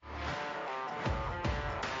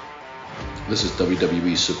This is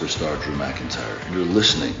WWE superstar Drew McIntyre, and you're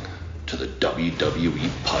listening to the WWE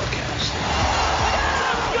Podcast.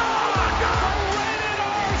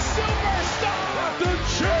 The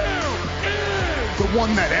champ is the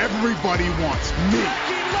one that everybody wants, me.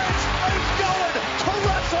 Becky Lynch is going to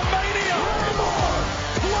WrestleMania.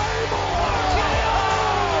 Claymore!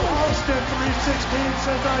 Austin 316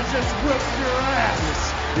 says I just whipped your ass.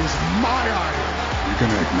 This is my idol. You're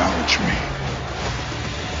going to acknowledge me.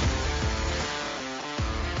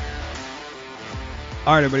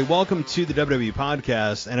 All right, everybody, welcome to the WWE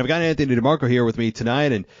Podcast, and I've got Anthony DeMarco here with me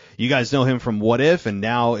tonight, and you guys know him from What If, and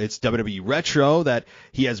now it's WWE Retro that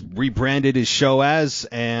he has rebranded his show as,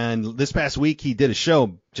 and this past week he did a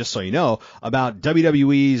show, just so you know, about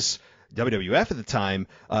WWE's, WWF at the time,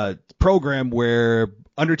 program where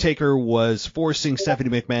Undertaker was forcing Stephanie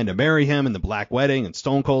McMahon to marry him in the Black Wedding, and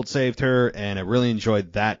Stone Cold saved her, and I really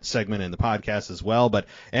enjoyed that segment in the podcast as well. But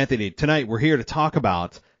Anthony, tonight we're here to talk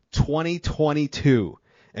about 2022,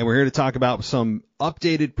 and we're here to talk about some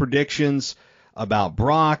updated predictions about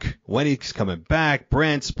Brock, when he's coming back,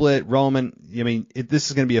 brand split, Roman. I mean, this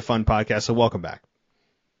is going to be a fun podcast, so welcome back.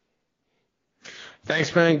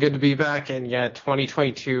 Thanks, man. Good to be back. And yeah,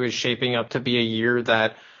 2022 is shaping up to be a year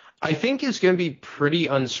that I think is going to be pretty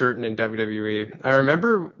uncertain in WWE. I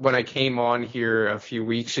remember when I came on here a few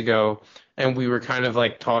weeks ago and we were kind of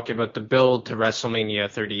like talking about the build to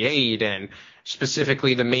WrestleMania 38 and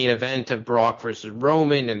specifically the main event of Brock versus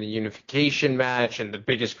Roman and the unification match and the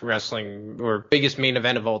biggest biggest main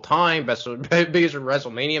event of all time, biggest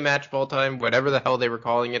WrestleMania match of all time, whatever the hell they were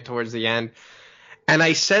calling it towards the end. And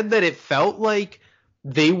I said that it felt like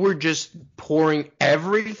they were just pouring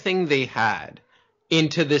everything they had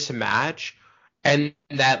into this match, and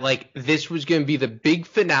that like this was going to be the big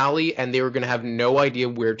finale and they were going to have no idea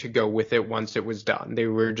where to go with it once it was done. They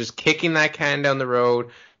were just kicking that can down the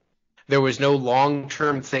road. There was no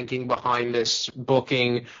long-term thinking behind this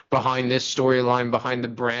booking, behind this storyline, behind the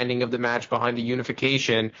branding of the match, behind the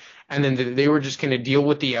unification, and then they were just going to deal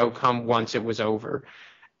with the outcome once it was over.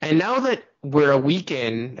 And now that we're a week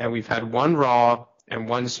in and we've had one Raw and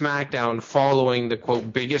one SmackDown following the,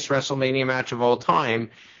 quote, biggest WrestleMania match of all time,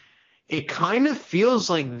 it kind of feels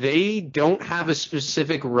like they don't have a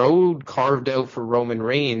specific road carved out for Roman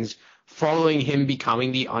Reigns following him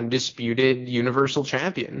becoming the undisputed Universal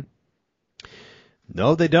Champion.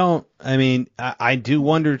 No, they don't. I mean, I do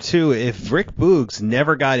wonder, too, if Rick Boogs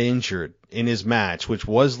never got injured in his match, which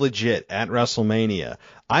was legit at WrestleMania,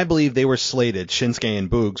 I believe they were slated, Shinsuke and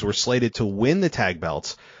Boogs were slated to win the tag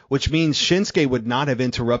belts, which means Shinsuke would not have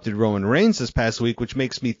interrupted Roman Reigns this past week, which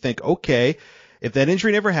makes me think, okay, if that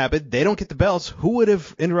injury never happened, they don't get the belts, who would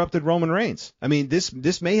have interrupted Roman Reigns? I mean,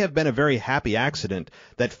 this may have been a very happy accident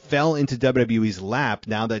that fell into WWE's lap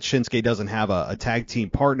now that Shinsuke doesn't have a tag team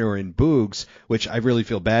partner in Boogs, which I really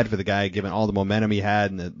feel bad for the guy given all the momentum he had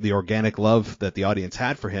and the organic love that the audience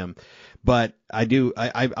had for him. But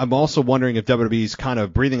I'm also wondering if WWE's kind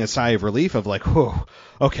of breathing a sigh of relief of like, whoa,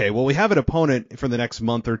 okay, well, we have an opponent for the next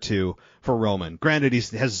month or two for Roman. Granted,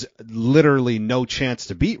 he has literally no chance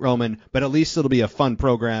to beat Roman, but at least it'll be a fun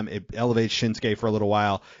program. It elevates Shinsuke for a little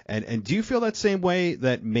while. And do you feel that same way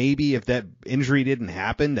that maybe if that injury didn't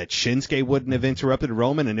happen, that Shinsuke wouldn't have interrupted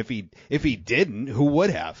Roman? And if he didn't, who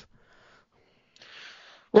would have?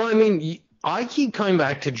 Well, I mean, I keep coming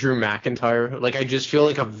back to Drew McIntyre. Like, I just feel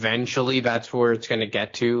like eventually that's where it's going to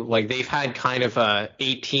get to. Like, they've had kind of a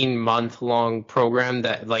 18-month-long program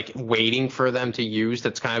that, like, waiting for them to use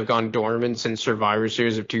that's kind of gone dormant since Survivor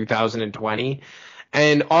Series of 2020.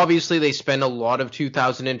 And obviously they spend a lot of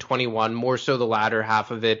 2021, more so the latter half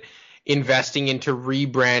of it, investing into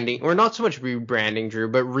rebranding, or not so much rebranding Drew,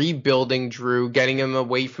 but rebuilding Drew, getting him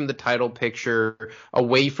away from the title picture,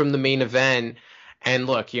 away from the main event. And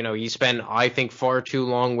look, you know, he spent, I think, far too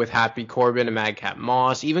long with Happy Corbin and Madcap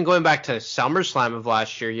Moss. Even going back to SummerSlam of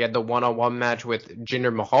last year, he had the one-on-one match with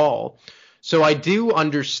Jinder Mahal. So I do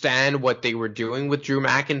understand what they were doing with Drew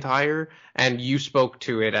McIntyre, and you spoke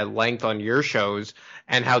to it at length on your shows,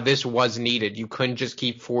 and how this was needed. You couldn't just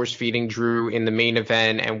keep force-feeding Drew in the main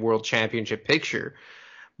event and World Championship picture.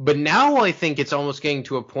 But now I think it's almost getting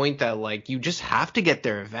to a point that, like, you just have to get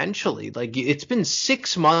there eventually. Like, it's been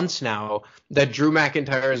 6 months now that Drew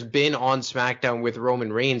McIntyre has been on SmackDown with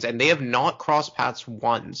Roman Reigns, and they have not crossed paths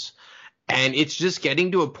once. And it's just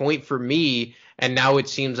getting to a point for me, and now it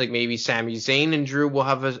seems like maybe Sami Zayn and Drew will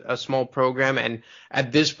have a small program. And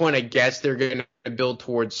at this point, I guess they're going to build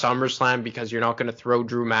towards SummerSlam, because you're not going to throw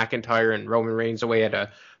Drew McIntyre and Roman Reigns away at a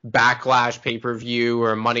Backlash pay-per-view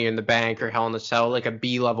or Money in the Bank or Hell in a Cell, like a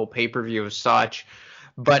B-level pay-per-view as such.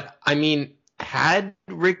 But, I mean, had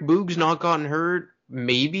Rick Boogs not gotten hurt,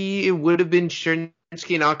 maybe it would have been Shinsuke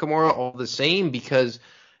Nakamura all the same because,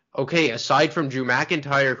 okay, aside from Drew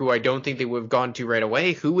McIntyre, who I don't think they would have gone to right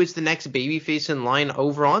away, who is the next babyface in line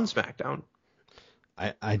over on SmackDown?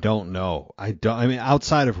 I don't know. I mean,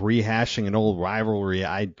 outside of rehashing an old rivalry,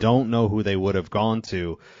 I don't know who they would have gone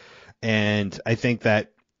to. And I think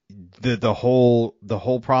that the whole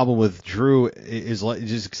problem with Drew is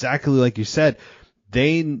just exactly like you said.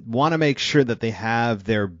 They want to make sure that they have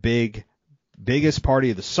their biggest party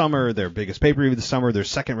of the summer, their biggest pay-per-view of the summer, their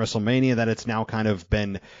second WrestleMania that it's now kind of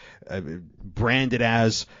been branded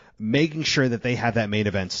as, making sure that they have that main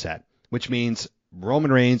event set, which means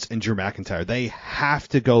Roman Reigns and Drew McIntyre. They have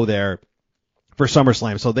to go there for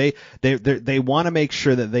SummerSlam. So they want to make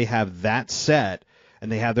sure that they have that set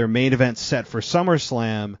and they have their main event set for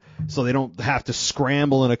SummerSlam so they don't have to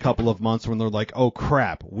scramble in a couple of months when they're like, oh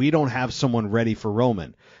crap, we don't have someone ready for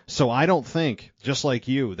Roman. So I don't think, just like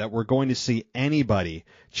you, that we're going to see anybody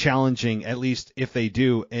challenging, at least if they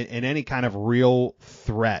do, in any kind of real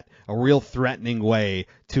threat, a real threatening way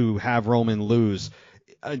to have Roman lose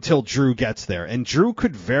until Drew gets there. And Drew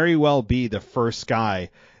could very well be the first guy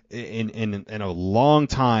in a long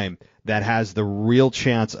time that has the real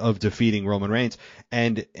chance of defeating Roman Reigns.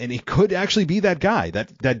 And he could actually be that guy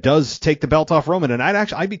that does take the belt off Roman. And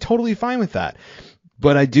I'd be totally fine with that.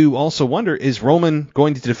 But I do also wonder, is Roman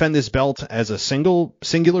going to defend this belt as a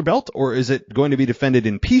singular belt, or is it going to be defended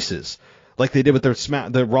in pieces like they did with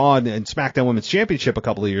the Raw and SmackDown Women's Championship a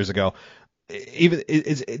couple of years ago? Even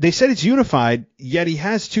they said it's unified, yet he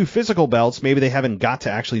has two physical belts. Maybe they haven't got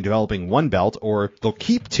to actually developing one belt, or they'll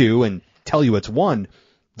keep two and tell you it's one.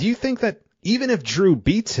 Do you think that even if Drew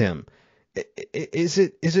beats him, is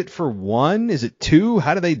it for one? Is it two?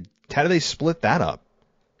 How do they split that up?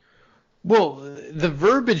 Well, the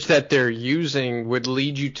verbiage that they're using would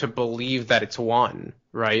lead you to believe that it's one,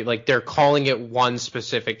 right? Like they're calling it one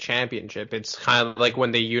specific championship. It's kind of like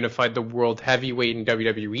when they unified the World Heavyweight and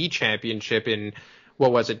WWE Championship in,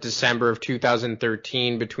 what was it, December of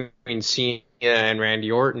 2013 between Cena and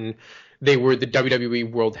Randy Orton. They were the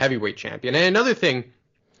WWE World Heavyweight Champion. And another thing,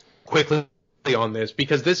 quickly on this,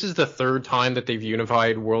 because this is the third time that they've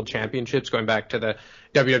unified world championships, going back to the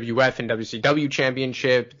WWF and WCW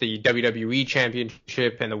championship, the WWE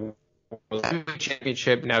championship, and the World Heavyweight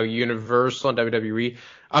Championship, now Universal and WWE.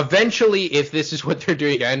 Eventually, if this is what they're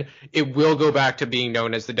doing again, it will go back to being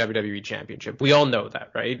known as the WWE Championship. We all know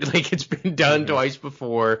that, right? Like, it's been done twice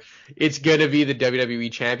before. It's going to be the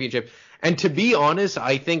WWE Championship. And to be honest,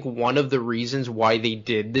 I think one of the reasons why they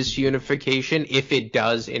did this unification, if it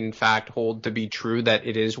does in fact hold to be true that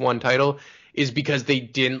it is one title, is because they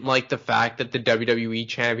didn't like the fact that the WWE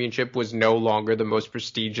Championship was no longer the most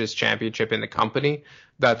prestigious championship in the company.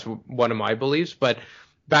 That's one of my beliefs. But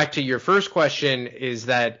back to your first question, is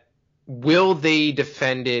that will they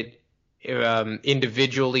defend it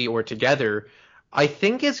individually or together? I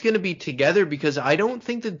think it's going to be together, because I don't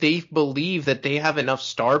think that they believe that they have enough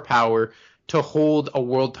star power to hold a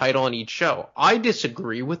world title on each show. I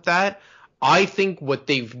disagree with that. I think what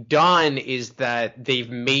they've done is that they've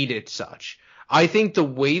made it such. I think the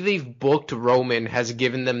way they've booked Roman has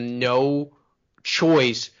given them no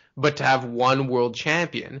choice but to have one world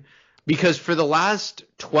champion. Because for the last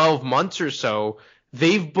 12 months or so,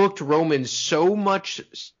 they've booked Roman so much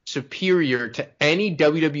superior to any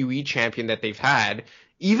WWE champion that they've had,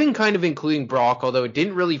 even kind of including Brock, although it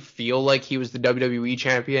didn't really feel like he was the WWE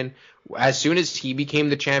champion. As soon as he became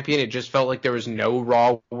the champion, it just felt like there was no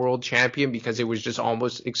Raw World Champion because it was just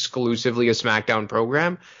almost exclusively a SmackDown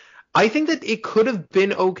program. I think that it could have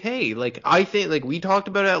been okay. Like, I think, like, we talked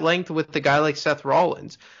about it at length with the guy like Seth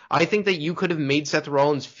Rollins. I think that you could have made Seth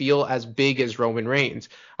Rollins feel as big as Roman Reigns.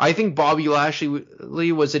 I think Bobby Lashley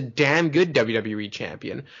was a damn good WWE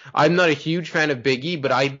champion. I'm not a huge fan of Big E,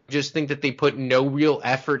 but I just think that they put no real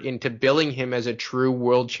effort into billing him as a true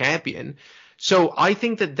world champion. So I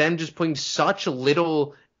think that them just putting such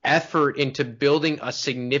little effort into building a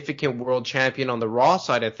significant world champion on the Raw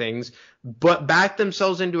side of things, but backed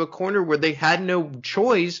themselves into a corner where they had no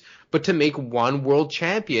choice but to make one world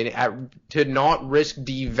champion to not risk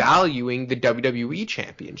devaluing the WWE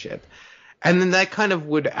championship. And then that kind of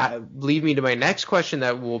would lead me to my next question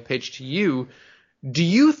that we'll pitch to you. Do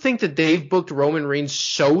you think that they've booked Roman Reigns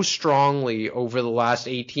so strongly over the last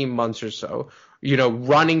 18 months or so, you know,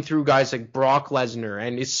 running through guys like Brock Lesnar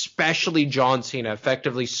and especially John Cena,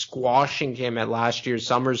 effectively squashing him at last year's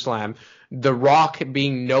SummerSlam, The Rock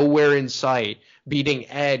being nowhere in sight, beating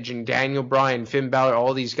Edge and Daniel Bryan, Finn Balor,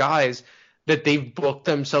 all these guys, that they've booked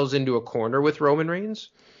themselves into a corner with Roman Reigns?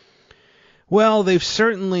 Well, they've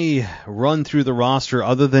certainly run through the roster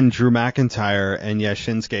other than Drew McIntyre and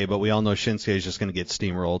Shinsuke, but we all know Shinsuke is just going to get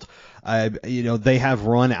steamrolled. They have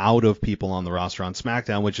run out of people on the roster on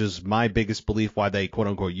SmackDown, which is my biggest belief why they quote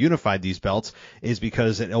unquote unified these belts, is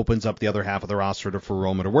because it opens up the other half of the roster for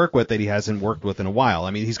Roman to work with that he hasn't worked with in a while.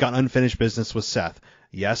 I mean, he's got unfinished business with Seth.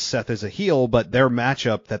 Yes, Seth is a heel, but their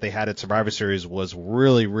matchup that they had at Survivor Series was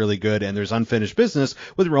really, really good, and there's unfinished business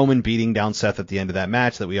with Roman beating down Seth at the end of that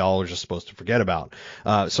match that we all are just supposed to forget about.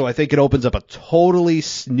 So I think it opens up a totally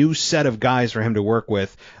new set of guys for him to work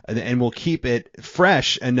with, and will keep it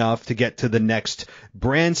fresh enough to get to the next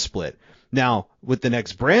brand split. Now, with the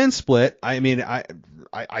next brand split, I mean,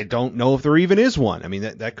 I don't know if there even is one. I mean,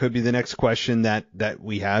 that could be the next question that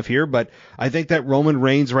we have here, but I think that Roman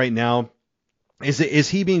Reigns right now, is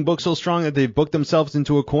he being booked so strong that they've booked themselves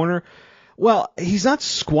into a corner? Well, he's not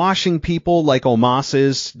squashing people like Omos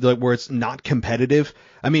is, where it's not competitive.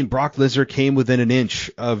 I mean, Brock Lesnar came within an inch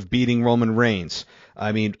of beating Roman Reigns.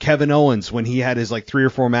 I mean, Kevin Owens, when he had his 3 or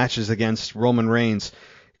 4 matches against Roman Reigns,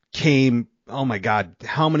 came, oh my God,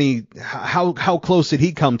 how close did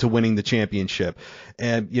he come to winning the championship?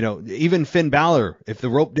 And, even Finn Balor, if the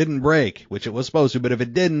rope didn't break, which it was supposed to, but if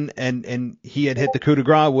it didn't, and he had hit the coup de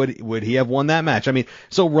grace, would he have won that match? I mean,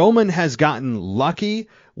 so Roman has gotten lucky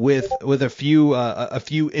with a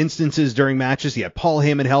few instances during matches. He had Paul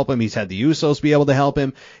Heyman help him. He's had the Usos be able to help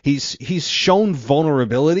him. He's shown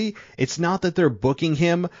vulnerability. It's not that they're booking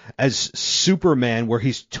him as Superman, where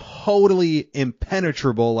he's totally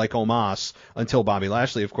impenetrable like Omos, until Bobby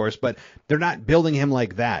Lashley, of course, but they're not building him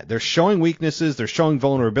like that. They're showing weaknesses. They're showing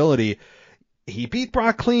vulnerability. He beat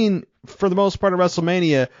Brock clean for the most part of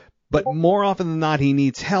WrestleMania, but more often than not, he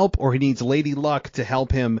needs help, or he needs Lady Luck to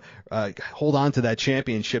help him hold on to that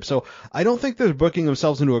championship. So I don't think they're booking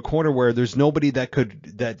themselves into a corner where there's nobody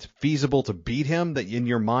that's feasible to beat him, that in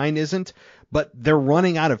your mind isn't. But they're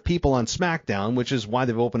running out of people on SmackDown, which is why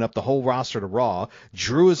they've opened up the whole roster to Raw.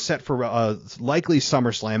 Drew is set for likely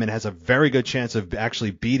SummerSlam and has a very good chance of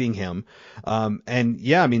actually beating him. And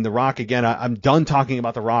yeah, I mean, The Rock again. I'm done talking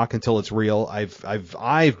about The Rock until it's real.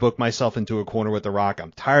 I've booked myself into a corner with The Rock.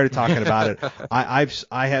 I'm tired of talking about it.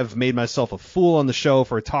 I have made myself a fool on the show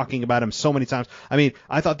for talking about him so many times. I mean,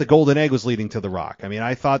 I thought the Golden Egg was leading to The Rock. I mean,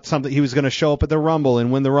 I thought he was going to show up at the Rumble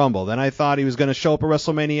and win the Rumble. Then I thought he was going to show up at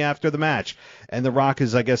WrestleMania after the match. And The Rock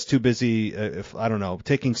is, I guess, too busy,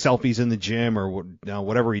 taking selfies in the gym or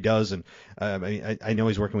whatever he does. And I know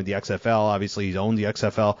he's working with the XFL. Obviously, he's owned the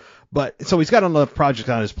XFL. But so he's got another project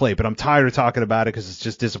on his plate. But I'm tired of talking about it because it's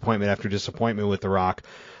just disappointment after disappointment with The Rock.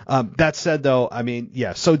 That said, though, I mean,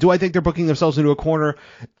 yeah. So do I think they're booking themselves into a corner?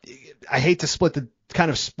 I hate to split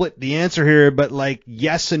the answer here, but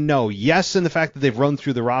yes and no. Yes, in the fact that they've run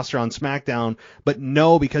through the roster on SmackDown, but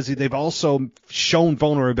no, because they've also shown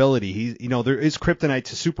vulnerability. There is kryptonite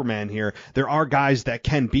to Superman here. There are guys that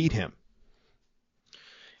can beat him.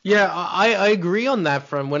 Yeah, I agree on that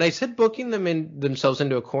front. When I said booking themselves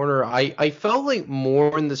into a corner, I felt like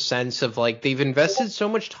more in the sense of they've invested so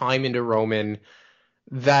much time into Roman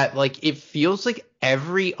that it feels like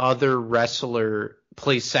every other wrestler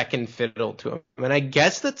plays second fiddle to him. And I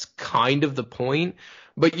guess that's kind of the point.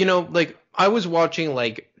 But, I was watching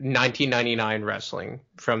 1999 wrestling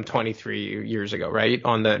from 23 years ago, right,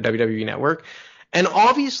 on the WWE network. And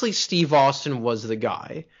obviously Steve Austin was the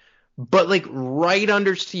guy. But right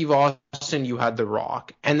under Steve Austin, you had The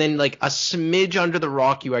Rock. And then a smidge under The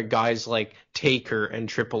Rock, you had guys like Taker and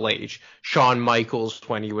Triple H, Shawn Michaels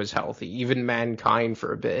when he was healthy, even Mankind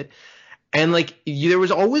for a bit. And there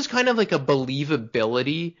was always kind of a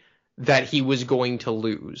believability that he was going to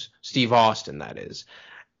lose, Steve Austin, that is.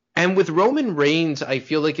 And with Roman Reigns, I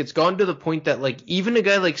feel like it's gone to the point that even a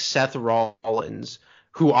guy like Seth Rollins,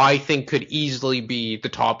 who I think could easily be the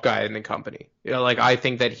top guy in the company. I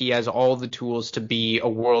think that he has all the tools to be a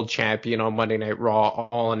world champion on Monday Night Raw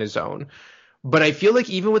all on his own. But I feel like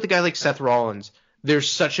even with a guy like Seth Rollins, there's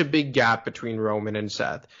such a big gap between Roman and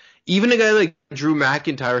Seth. Even a guy like Drew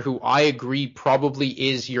McIntyre, who I agree probably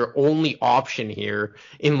is your only option here,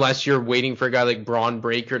 unless you're waiting for a guy like Braun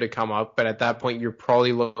Breaker to come up. But at that point, you're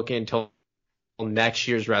probably looking until next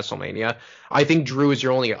year's WrestleMania. I think Drew is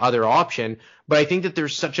your only other option. But I think that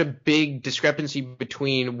there's such a big discrepancy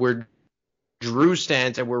between where Drew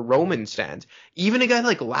stands and where Roman stands. Even a guy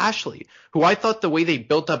like Lashley, who I thought the way they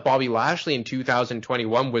built up Bobby Lashley in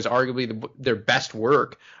 2021 was arguably their best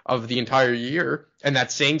work of the entire year. And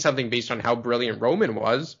that's saying something based on how brilliant Roman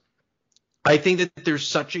was. I think that there's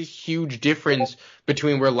such a huge difference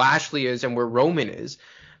between where Lashley is and where Roman is.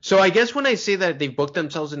 So I guess when I say that they've booked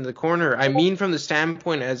themselves into the corner, I mean from the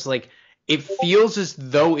standpoint as it feels as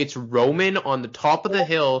though it's Roman on the top of the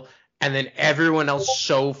hill and then everyone else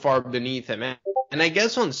so far beneath him. And I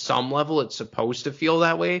guess on some level it's supposed to feel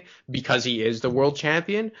that way because he is the world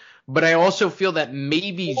champion. But I also feel that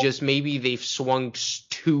maybe, just maybe, they've swung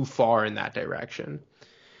too far in that direction.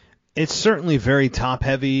 It's certainly very top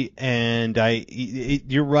heavy, and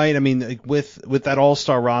you're right. I mean, like with that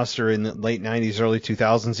all-star roster in the late 90s, early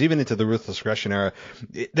 2000s, even into the Ruthless Aggression era,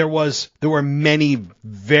 there were many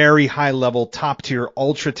very high level, top tier,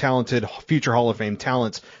 ultra talented, future Hall of Fame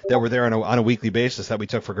talents that were there on a weekly basis that we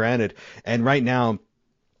took for granted. And right now,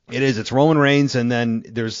 it's Roman Reigns, and then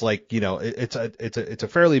there's it's a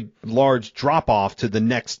fairly large drop off to the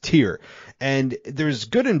next tier. And there's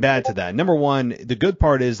good and bad to that. Number one, the good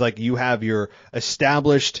part is you have your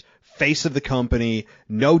established face of the company,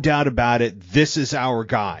 no doubt about it. This is our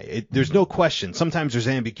guy. There's no question. Sometimes there's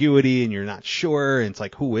ambiguity and you're not sure. And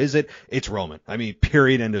it's who is it? It's Roman. I mean,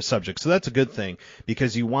 period, end of subject. So that's a good thing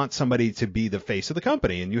because you want somebody to be the face of the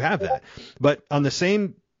company, and you have that. But on the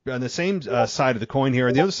same side of the coin here,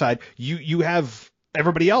 on the other side, you have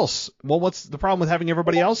everybody else. Well, what's the problem with having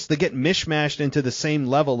everybody else? They get mishmashed into the same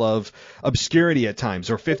level of obscurity at times,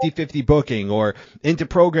 or 50-50 booking, or into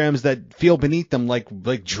programs that feel beneath them,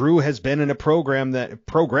 like Drew has been in a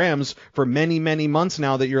programs for many, many months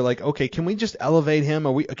now that you're okay, can we just elevate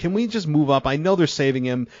him? Can we just move up? I know they're saving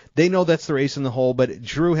him. They know that's the race in the hole, but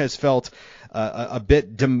Drew has felt a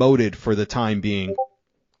bit demoted for the time being.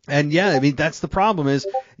 And yeah, I mean, that's the problem is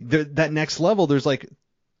that next level, there's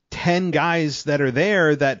 10 guys that are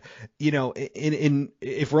there that,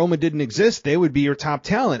 if Roman didn't exist, they would be your top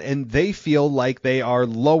talent. And they feel like they are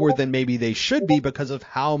lower than maybe they should be because of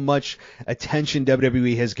how much attention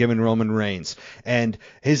WWE has given Roman Reigns. And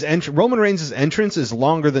Roman Reigns' entrance is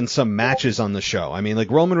longer than some matches on the show. I mean,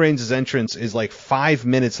 Roman Reigns' entrance is 5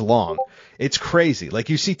 minutes long. It's crazy.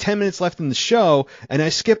 You see 10 minutes left in the show, and I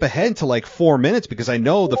skip ahead to 4 minutes because I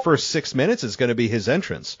know the first 6 minutes is going to be his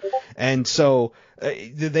entrance. And so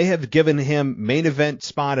they have given him main event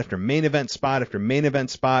spot after main event spot after main event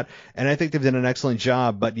spot, and I think they've done an excellent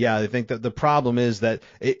job. But yeah, I think that the problem is that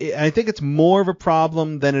I think it's more of a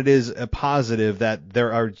problem than it is a positive that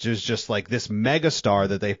there are just this megastar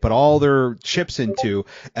that they put all their chips into,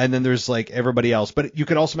 and then there's everybody else. But you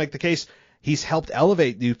could also make the case he's helped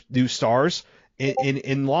elevate new stars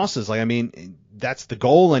in losses. I mean, that's the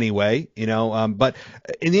goal anyway, but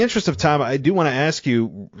in the interest of time, I do want to ask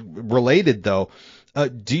you, related though,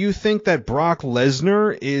 do you think that Brock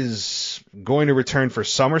Lesnar is going to return for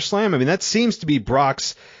SummerSlam? I mean, that seems to be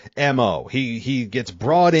Brock's MO. He gets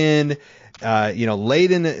brought in,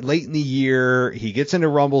 late in the year. He gets into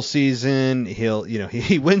Rumble season.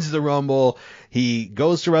 He wins the Rumble. He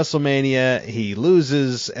goes to WrestleMania. He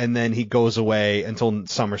loses, and then he goes away until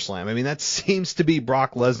SummerSlam. I mean, that seems to be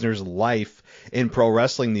Brock Lesnar's life in pro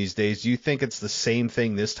wrestling these days. Do you think it's the same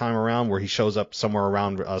thing this time around, where he shows up somewhere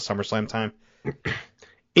around SummerSlam time?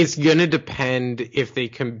 It's going to depend if they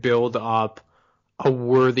can build up a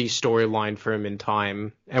worthy storyline for him in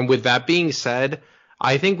time. And with that being said,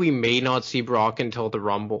 I think we may not see Brock until the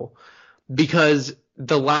Rumble, because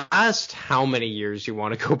the last, how many years you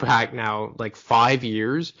want to go back now, 5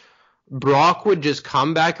 years, Brock would just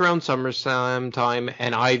come back around SummerSlam time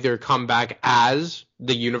and either come back as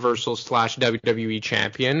the Universal / WWE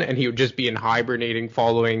champion, and he would just be in hibernating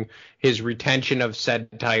following his retention of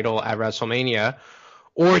said title at WrestleMania,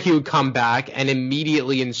 or he would come back and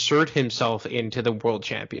immediately insert himself into the World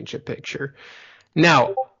Championship picture.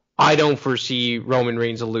 Now, I don't foresee Roman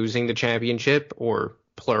Reigns losing the championship, or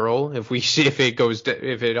plural, if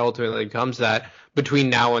it ultimately comes that, between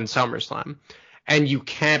now and SummerSlam. And you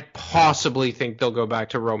can't possibly think they'll go back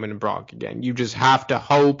to Roman and Brock again. You just have to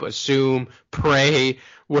hope, assume, pray,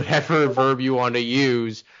 whatever verb you want to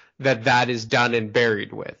use, that is done and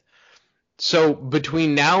buried with. So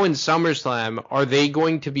between now and SummerSlam, are they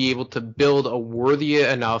going to be able to build a worthy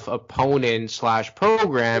enough opponent /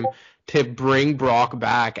 program to bring Brock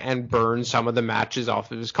back and burn some of the matches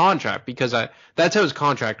off of his contract? Because that's how his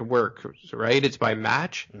contract works, right? It's by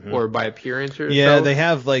match or by appearance or yeah, so?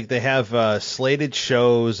 they have slated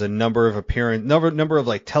shows, a number of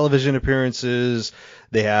television appearances.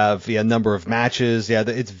 They have a number of matches. Yeah,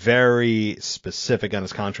 it's very specific on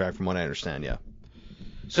his contract from what I understand, yeah.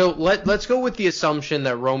 So let's go with the assumption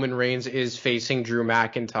that Roman Reigns is facing Drew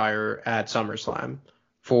McIntyre at SummerSlam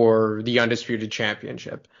for the Undisputed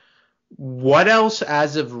Championship. What else,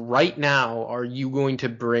 as of right now, are you going to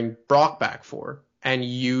bring Brock back for and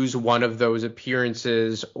use one of those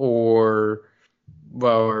appearances or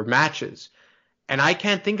matches? And I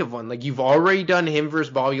can't think of one. You've already done him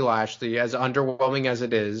versus Bobby Lashley, as underwhelming as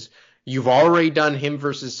it is. You've already done him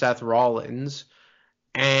versus Seth Rollins.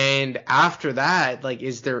 And after that, like,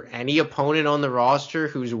 is there any opponent on the roster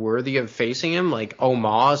who's worthy of facing him? Like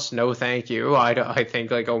Omos, no thank you. I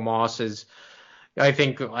think like Omos is, I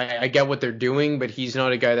think I get what they're doing, but he's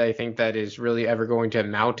not a guy that I think that is really ever going to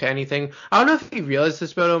amount to anything. I don't know if you realize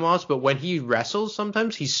this about Omos, but when he wrestles,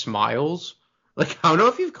 sometimes he smiles. Like, I don't know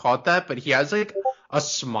if you've caught that, but he has like a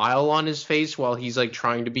smile on his face while he's like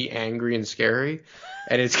trying to be angry and scary.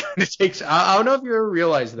 And it's kind of takes, I don't know if you ever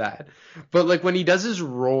realized that, but like when he does his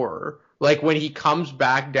roar, like when he comes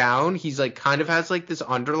back down, he's like kind of has like this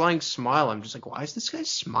underlying smile. I'm just like, why is this guy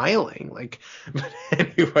smiling? Like, but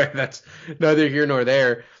anyway, that's neither here nor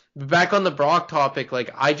there. Back on the Brock topic,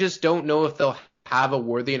 like I just don't know if they'll have a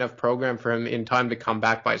worthy enough program for him in time to come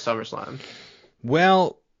back by SummerSlam.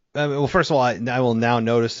 Well, first of all, I will now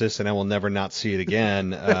notice this, and I will never not see it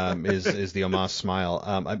again. Is the Omos smile?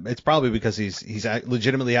 It's probably because he's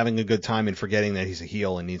legitimately having a good time and forgetting that he's a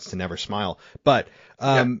heel and needs to never smile. But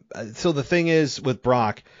so the thing is with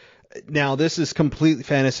Brock, now this is completely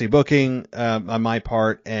fantasy booking on my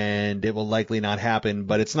part, and it will likely not happen.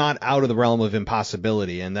 But it's not out of the realm of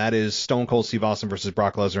impossibility, and that is Stone Cold Steve Austin versus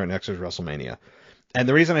Brock Lesnar at next year's WrestleMania. And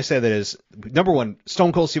the reason I say that is, number one,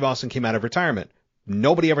 Stone Cold Steve Austin came out of retirement.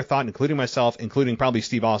 Nobody ever thought, including myself, including probably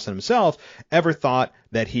Steve Austin himself, ever thought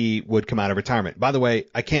that he would come out of retirement. By the way,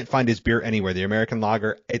 I can't find his beer anywhere. The American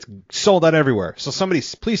Lager, it's sold out everywhere. So somebody,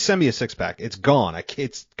 please send me a 6-pack. It's gone.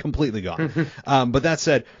 It's completely gone. But that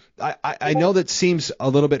said, I know that seems a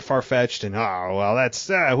little bit far-fetched, and that's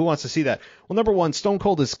who wants to see that? Well, number one, Stone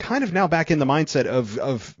Cold is kind of now back in the mindset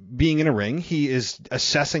of being in a ring. He is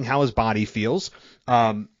assessing how his body feels.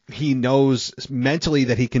 He knows mentally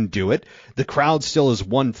that he can do it. The crowd still is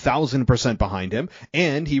 1,000% behind him.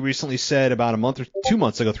 And he recently said about 3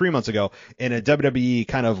 months ago, in a WWE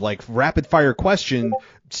kind of like rapid fire question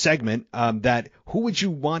segment, that who would you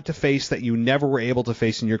want to face that you never were able to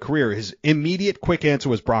face in your career? His immediate quick answer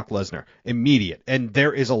was Brock Lesnar. Immediate. And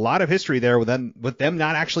there is a lot of history there with them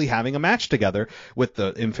not actually having a match together. With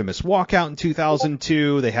the infamous walkout in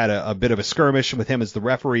 2002, they had a bit of a skirmish with him as the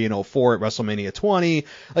referee in 2004 at WrestleMania 20.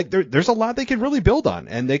 Like there's a lot they could really build on,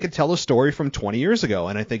 and they could tell a story from 20 years ago,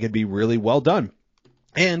 and I think it'd be really well done.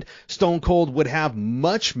 And Stone Cold would have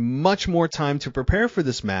much, much more time to prepare for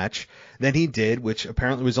this match than he did, which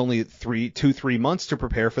apparently was only 3 months to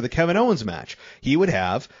prepare for the Kevin Owens match. He would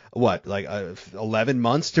have, 11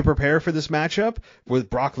 months to prepare for this matchup with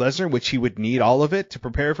Brock Lesnar, which he would need all of it to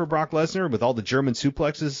prepare for Brock Lesnar with all the German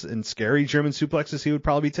suplexes and scary German suplexes he would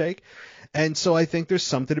probably take. And so I think there's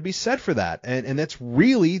something to be said for that. And that's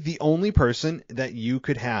really the only person that you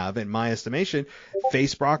could have, in my estimation,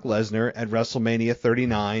 face Brock Lesnar at WrestleMania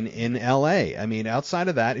 39 in LA. I mean, outside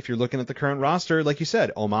of that, if you're looking at the current roster, like you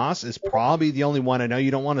said, Omos is probably the only one. I know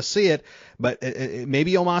you don't want to see it, but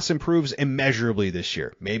maybe Omos improves immeasurably this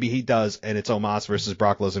year. Maybe he does, and it's Omos versus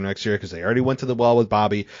Brock Lesnar next year because they already went to the well with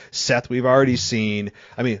Bobby. Seth, we've already seen.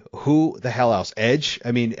 I mean, who the hell else? Edge?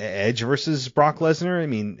 I mean, Edge versus Brock Lesnar? I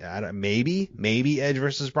mean, maybe Edge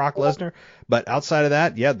versus Brock Lesnar. But outside of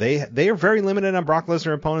that, yeah, they are very limited on Brock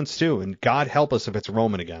Lesnar opponents too. And God help us if it's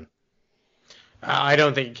Roman again. I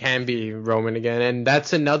don't think it can be Roman again. And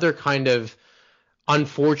that's another kind of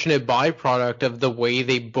unfortunate byproduct of the way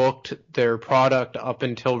they booked their product up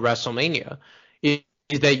until WrestleMania. Is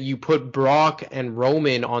that you put Brock and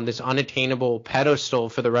Roman on this unattainable pedestal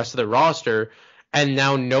for the rest of the roster, and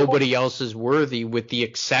now nobody else is worthy with the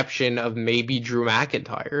exception of maybe Drew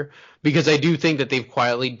McIntyre. Because I do think that they've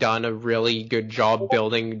quietly done a really good job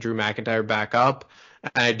building Drew McIntyre back up.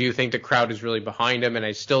 And I do think the crowd is really behind him, and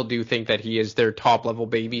I still do think that he is their top-level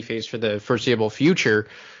babyface for the foreseeable future.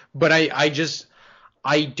 But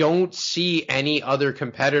I don't see any other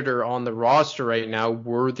competitor on the roster right now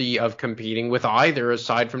worthy of competing with either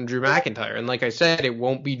aside from Drew McIntyre. And like I said, it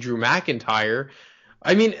won't be Drew McIntyre.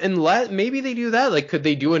 I mean, unless maybe they do that. Like, could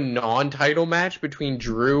they do a non-title match between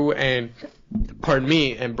Drew and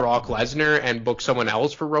Brock Lesnar and book someone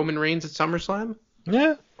else for Roman Reigns at SummerSlam?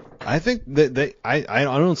 Yeah, I think that I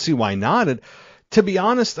don't see why not. And to be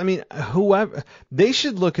honest, I mean, whoever they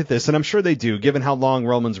should look at this, and I'm sure they do, given how long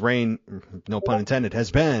Roman's reign, no pun intended,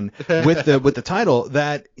 has been with the title.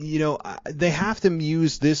 That they have to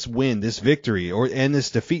use this win, this victory, and this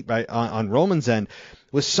defeat on Roman's end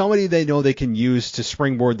with somebody they know they can use to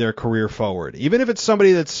springboard their career forward. Even if it's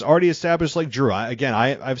somebody that's already established like Drew.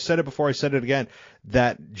 I've said it before, I said it again,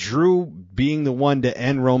 that Drew being the one to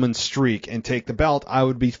end Roman's streak and take the belt, I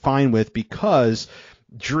would be fine with, because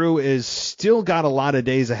Drew is still got a lot of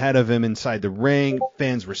days ahead of him inside the ring.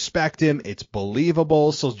 Fans respect him. It's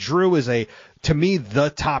believable. So Drew is a to me, the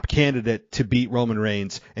top candidate to beat Roman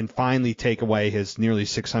Reigns and finally take away his nearly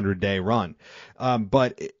 600-day run.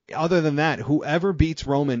 But other than that, whoever beats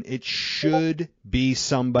Roman, it should be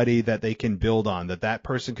somebody that they can build on, that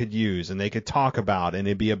person could use and they could talk about, and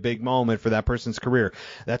it'd be a big moment for that person's career.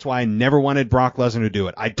 That's why I never wanted Brock Lesnar to do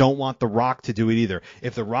it. I don't want The Rock to do it either.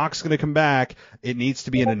 If The Rock's going to come back, it needs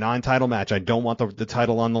to be in a non-title match. I don't want the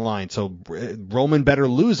title on the line. So Roman better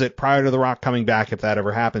lose it prior to The Rock coming back if that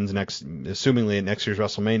ever happens assumingly at next year's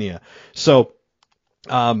WrestleMania. So,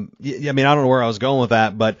 I mean, I don't know where I was going with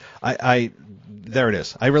that, but I there it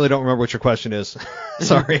is. I really don't remember what your question is.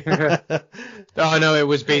 Sorry. Oh, no, it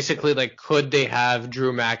was basically like, could they have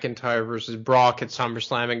Drew McIntyre versus Brock at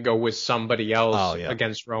SummerSlam and go with somebody else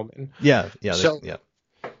against Roman? Yeah.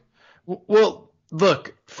 Well,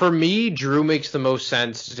 look, for me, Drew makes the most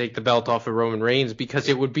sense to take the belt off of Roman Reigns because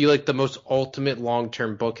it would be like the most ultimate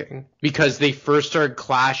long-term booking. Because they first started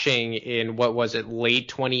clashing in, late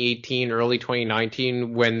 2018, early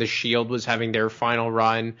 2019, when the Shield was having their final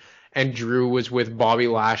run and Drew was with Bobby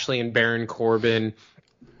Lashley and Baron Corbin.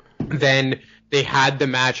 Then they had the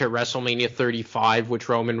match at WrestleMania 35, which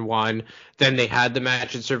Roman won. Then they had the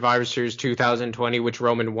match at Survivor Series 2020, which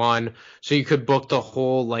Roman won. So you could book the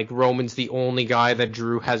whole, like, Roman's the only guy that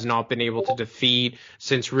Drew has not been able to defeat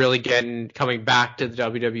since really coming back to the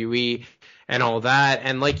WWE and all that.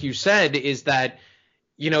 And like you said, is that,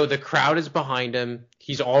 you know, the crowd is behind him.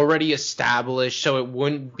 He's already established, so it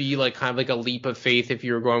wouldn't be like kind of like a leap of faith if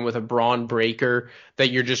you were going with a Braun Breaker, that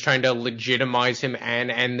you're just trying to legitimize him and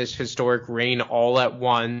end this historic reign all at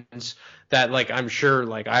once. That, like, I'm sure,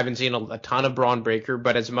 like, I haven't seen a ton of Braun Breaker,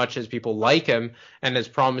 but as much as people like him and as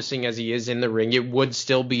promising as he is in the ring, it would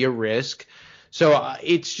still be a risk. So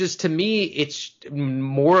it's just, to me, it's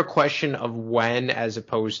more a question of when as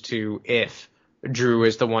opposed to if Drew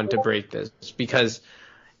is the one to break this, because,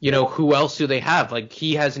 you know, who else do they have? Like,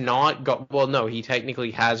 he has not got, well, no, he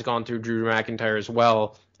technically has gone through Drew McIntyre as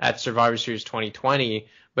well at Survivor Series 2020,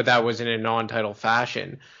 but that was in a non-title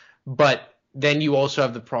fashion. But then you also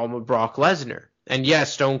have the problem of Brock Lesnar. And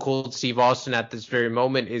yes, Stone Cold Steve Austin at this very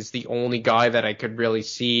moment is the only guy that I could really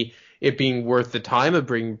see it being worth the time of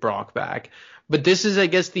bringing Brock back. But this is, I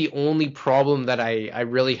guess, the only problem that I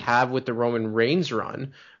really have with the Roman Reigns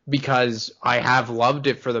run, because I have loved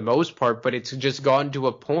it for the most part, but it's just gotten to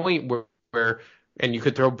a point where, and you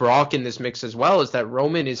could throw Brock in this mix as well, is that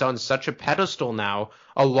Roman is on such a pedestal now,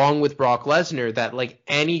 along with Brock Lesnar, that, like,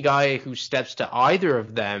 any guy who steps to either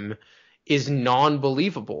of them is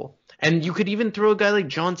non-believable. And you could even throw a guy like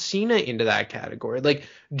John Cena into that category. Like,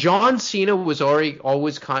 John Cena was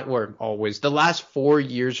the last 4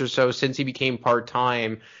 years or so since he became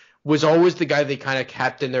part-time, was always the guy they kind of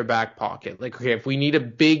kept in their back pocket. Like, okay, if we need a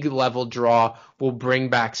big level draw, we'll bring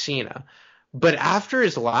back Cena. But after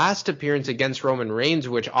his last appearance against Roman Reigns,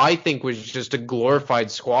 which I think was just a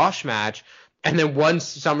glorified squash match, and then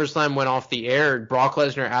once SummerSlam went off the air, Brock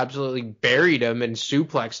Lesnar absolutely buried him and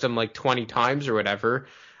suplexed him like 20 times or whatever,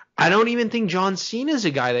 I don't even think John Cena's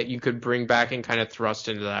a guy that you could bring back and kind of thrust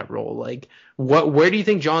into that role. Like, where do you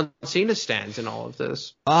think John Cena stands in all of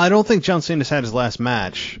this? I don't think John Cena's had his last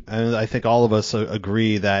match. I think all of us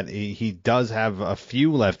agree that he does have a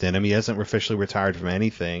few left in him. He hasn't officially retired from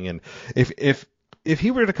anything. And if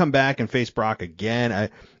he were to come back and face Brock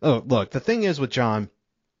again, look, the thing is with John,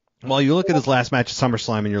 while you look at his last match at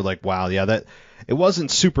SummerSlam and you're like, wow, yeah, that it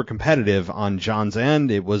wasn't super competitive on John's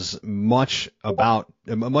end. It was much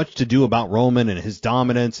to do about Roman and his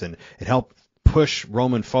dominance, and it helped push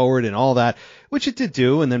Roman forward and all that, which it did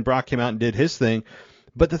do. And then Brock came out and did his thing.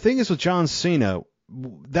 But the thing is with John Cena,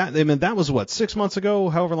 that was what, 6 months ago,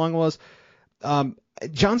 however long it was.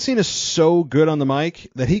 John Cena's so good on the mic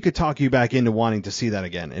that he could talk you back into wanting to see that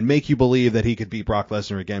again and make you believe that he could beat Brock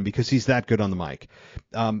Lesnar again because he's that good on the mic.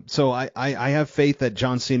 So I have faith that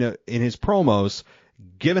John Cena in his promos,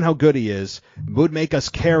 given how good he is, would make us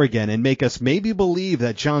care again and make us maybe believe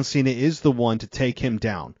that John Cena is the one to take him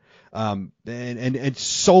down. And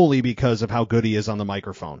solely because of how good he is on the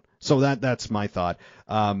microphone. So that's my thought.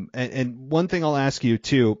 And one thing I'll ask you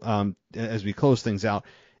too, as we close things out,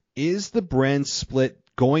 is the brand split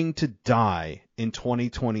going to die in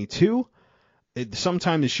 2022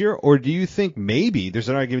 sometime this year? Or do you think maybe there's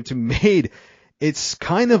an argument to be made it's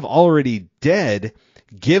kind of already dead,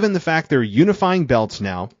 given the fact they're unifying belts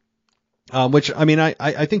now? Which, I mean,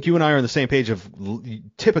 I think you and I are on the same page of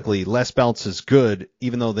typically less belts is good,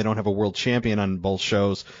 even though they don't have a world champion on both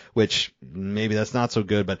shows, which maybe that's not so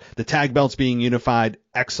good. But the tag belts being unified,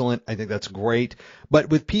 excellent. I think that's great. But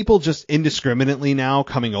with people just indiscriminately now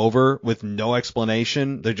coming over with no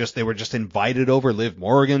explanation, they were just invited over. Liv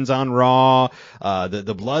Morgan's on Raw.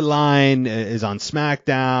 The Bloodline is on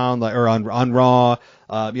SmackDown or on Raw.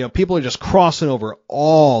 People are just crossing over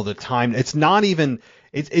all the time. It's not even.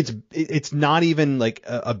 It's not even like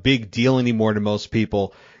a big deal anymore to most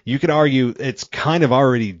people. You could argue it's kind of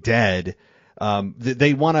already dead.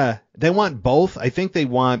 They want both. I think they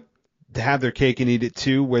want to have their cake and eat it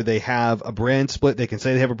too, where they have a brand split. They can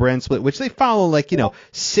say they have a brand split, which they follow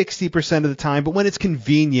 60% of the time. But when it's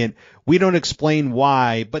convenient, we don't explain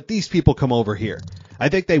why. But these people come over here. I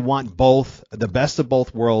think they want both, the best of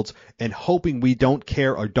both worlds, and hoping we don't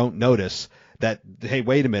care or don't notice that, hey,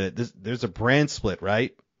 wait a minute, there's a brand split,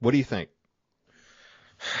 right? What do you think?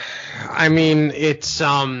 I mean, it's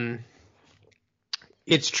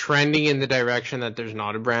trending in the direction that there's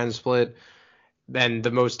not a brand split. And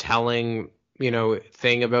the most telling,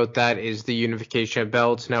 thing about that is the unification of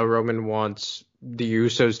belts. Now Roman wants the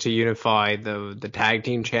Usos to unify the tag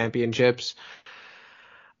team championships.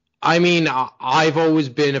 I mean, I've always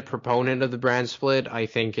been a proponent of the brand split. I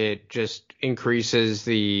think it just increases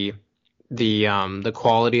the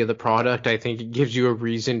quality of the product. I think it gives you a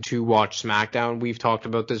reason to watch SmackDown. We've talked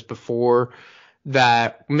about this before,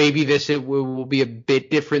 that maybe it will be a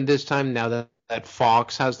bit different this time now that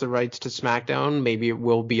Fox has the rights to SmackDown. Maybe it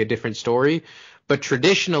will be a different story. But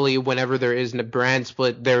traditionally, whenever there isn't a brand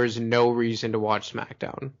split, there is no reason to watch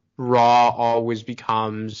SmackDown. Raw always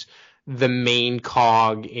becomes the main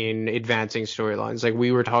cog in advancing storylines. Like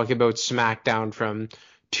we were talking about SmackDown from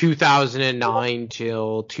 2009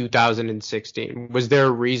 till 2016. Was there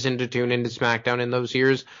a reason to tune into SmackDown in those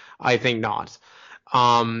years? I think not.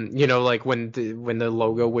 Like when the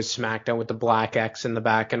logo was SmackDown with the black X in the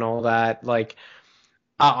back and all that,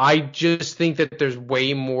 I just think that there's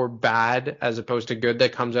way more bad as opposed to good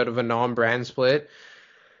that comes out of a non-brand split.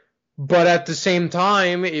 But at the same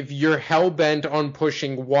time, if you're hell-bent on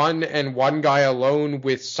pushing one guy alone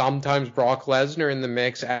with sometimes Brock Lesnar in the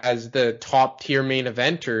mix as the top-tier main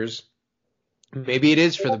eventers, maybe it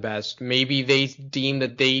is for the best. Maybe they deem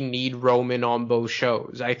that they need Roman on both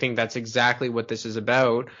shows. I think that's exactly what this is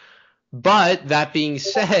about. But that being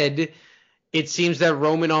said, it seems that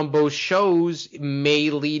Roman on both shows may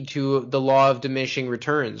lead to the law of diminishing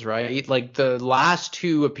returns, right? Like the last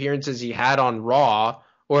two appearances he had on Raw,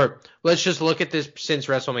 or let's just look at this since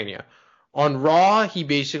WrestleMania. On Raw, he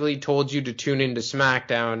basically told you to tune into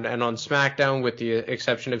SmackDown, and on SmackDown, with the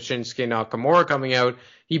exception of Shinsuke Nakamura coming out,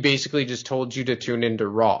 he basically just told you to tune into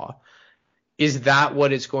Raw. Is that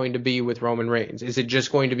what it's going to be with Roman Reigns? Is it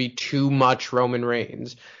just going to be too much Roman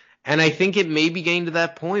Reigns? And I think it may be getting to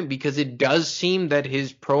that point because it does seem that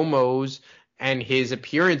his promos and his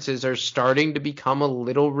appearances are starting to become a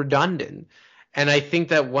little redundant. And I think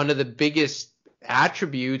that one of the biggest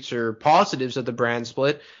attributes or positives of the brand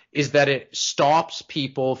split is that it stops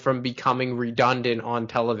people from becoming redundant on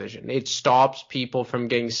television. It stops people from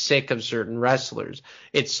getting sick of certain wrestlers.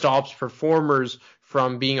 It stops performers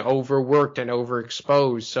from being overworked and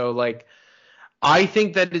overexposed. So I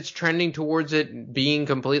think that it's trending towards it being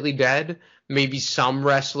completely dead. Maybe some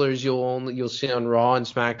wrestlers you'll see on Raw and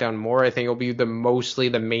SmackDown more. I think it'll be mostly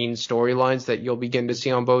the main storylines that you'll begin to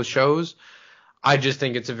see on both shows. I just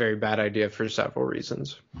think it's a very bad idea for several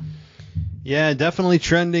reasons. Yeah, definitely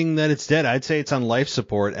trending that it's dead. I'd say it's on life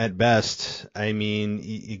support at best. I mean,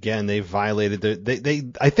 again, they violated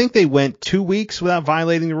I think they went 2 weeks without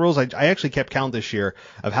violating the rules. I actually kept count this year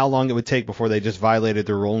of how long it would take before they just violated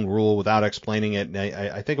their own rule without explaining it. And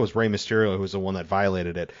I think it was Rey Mysterio who was the one that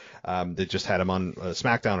violated it. That just had him on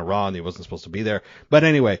SmackDown or Raw and he wasn't supposed to be there. But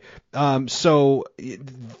anyway, I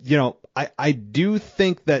do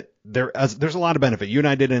think that there's a lot of benefit. You and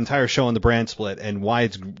I did an entire show on the brand split and why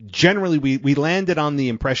it's generally we landed on the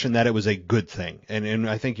impression that it was a good thing. And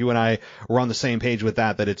I think you and I were on the same page with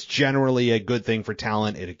that it's generally a good thing for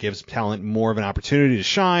talent. It gives talent more of an opportunity to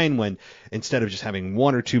shine when instead of just having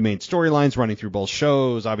one or two main storylines running through both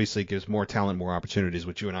shows, obviously it gives more talent more opportunities,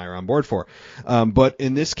 which you and I are on board for. But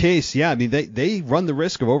in this case, yeah, I mean, they run the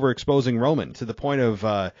risk of overexposing Roman to the point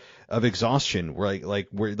of exhaustion, where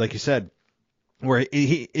like you said, where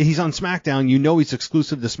he's on SmackDown, he's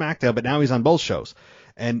exclusive to SmackDown, but now he's on both shows.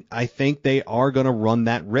 And I think they are going to run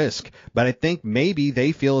that risk. But I think maybe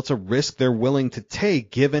they feel it's a risk they're willing to take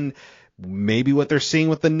given maybe what they're seeing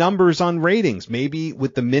with the numbers on ratings, maybe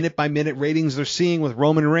with the minute-by-minute ratings they're seeing with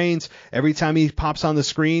Roman Reigns, every time he pops on the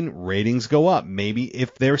screen, ratings go up. Maybe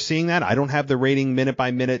if they're seeing that, I don't have the rating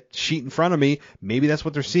minute-by-minute sheet in front of me, maybe that's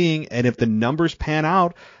what they're seeing, and if the numbers pan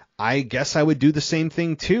out, I guess I would do the same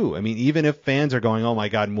thing too. I mean, even if fans are going, oh my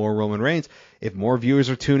God, more Roman Reigns, if more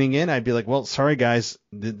viewers are tuning in, I'd be like, well, sorry guys,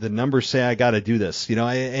 the numbers say I got to do this, and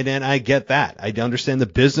I get that. I understand the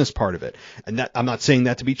business part of it. And that, I'm not saying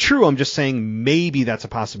that to be true. I'm just saying maybe that's a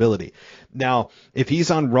possibility. Now, if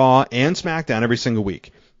he's on Raw and SmackDown every single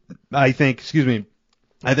week, I think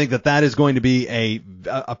that is going to be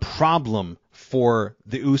a problem for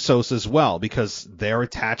the Usos as well, because they're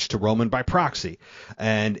attached to Roman by proxy.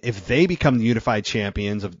 And if they become the unified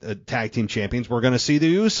champions, of tag team champions, we're going to see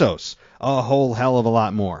the Usos a whole hell of a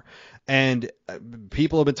lot more. And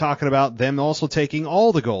people have been talking about them also taking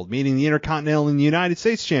all the gold, meaning the Intercontinental and the United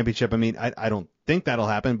States Championship. I mean, I don't think that'll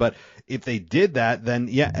happen, but if they did that, then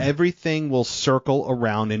yeah, everything will circle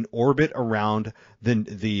around and orbit around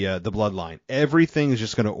the bloodline. Everything is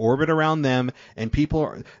just going to orbit around them, and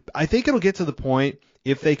I think it'll get to the point,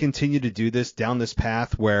 if they continue to do this down this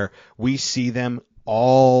path, where we see them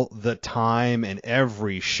all the time and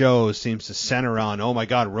every show seems to center on, oh my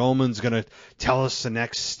God, Roman's going to tell us the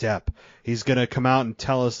next step. He's going to come out and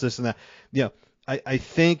tell us this and that. I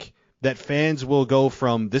think that fans will go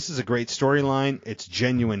from, this is a great storyline, it's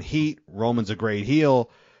genuine heat, Roman's a great heel,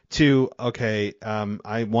 to, okay,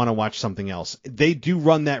 I want to watch something else. They do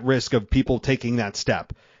run that risk of people taking that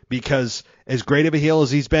step, because as great of a heel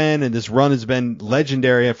as he's been, and this run has been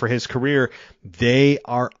legendary for his career,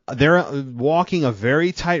 they're walking a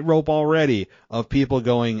very tight rope already of people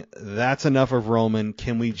going, that's enough of Roman,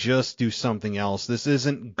 can we just do something else? This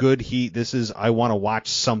isn't good heat, this is, I want to watch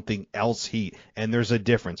something else heat. And there's a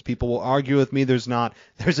difference. People will argue with me, there's not.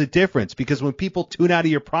 There's a difference, because when people tune out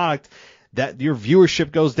of your product, that your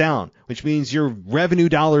viewership goes down, which means your revenue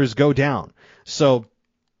dollars go down. So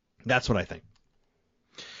that's what I think.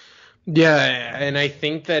 Yeah, and I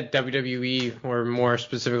think that WWE, or more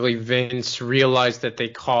specifically Vince, realized that they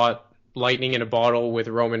caught lightning in a bottle with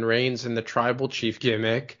Roman Reigns and the tribal chief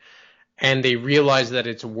gimmick, and they realized that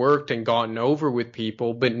it's worked and gotten over with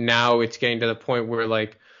people, but now it's getting to the point where,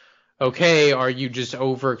 like, okay, are you just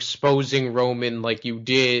overexposing Roman like you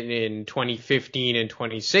did in 2015 and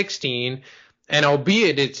 2016? And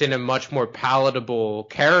albeit it's in a much more palatable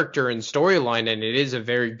character and storyline, and it is a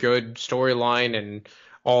very good storyline and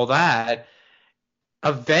all that,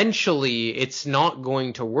 eventually it's not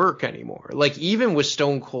going to work anymore. Like, even with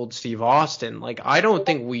Stone Cold Steve Austin, like, I don't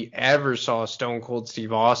think we ever saw Stone Cold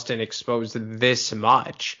Steve Austin exposed this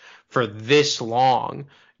much for this long,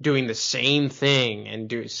 doing the same thing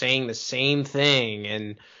and saying the same thing,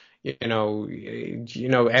 and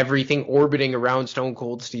everything orbiting around Stone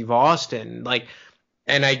Cold Steve Austin. Like,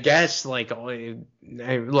 and I guess, like,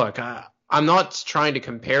 look, I'm not trying to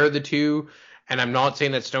compare the two, and I'm not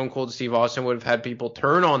saying that Stone Cold Steve Austin would have had people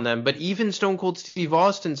turn on them, but even Stone Cold Steve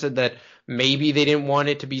Austin said that maybe they didn't want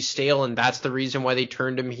it to be stale, and that's the reason why they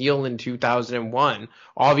turned him heel in 2001.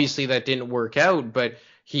 Obviously that didn't work out, but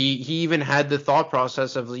he even had the thought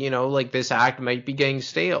process of, like, this act might be getting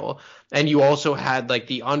stale. And you also had, like,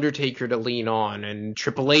 The Undertaker to lean on, and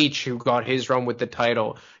Triple H, who got his run with the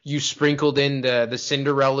title. You sprinkled in the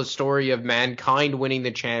Cinderella story of Mankind winning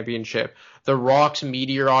the championship, The Rock's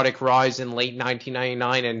meteoric rise in late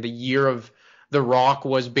 1999, and the year of The Rock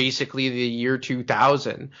was basically the year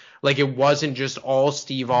 2000. Like, it wasn't just all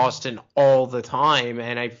Steve Austin all the time,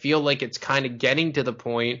 and I feel like it's kind of getting to the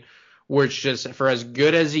point where it's just, for as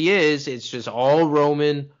good as he is, it's just all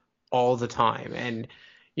Roman all the time. And,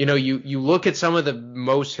 you look at some of the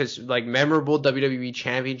most memorable WWE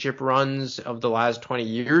championship runs of the last 20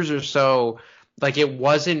 years or so, like, it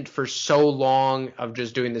wasn't for so long of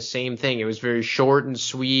just doing the same thing. It was very short and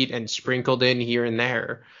sweet and sprinkled in here and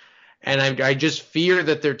there. And I just fear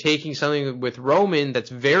that they're taking something with Roman that's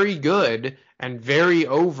very good and very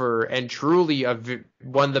over and truly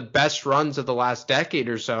one of the best runs of the last decade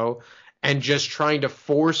or so, and just trying to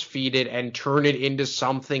force feed it and turn it into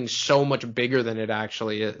something so much bigger than it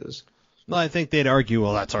actually is. Well, I think they'd argue,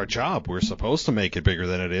 well, that's our job. We're supposed to make it bigger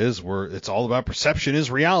than it is. It's all about perception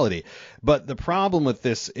is reality. But the problem with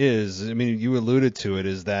this is, I mean, you alluded to it,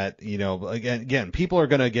 is that, again, people are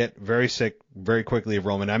going to get very sick very quickly of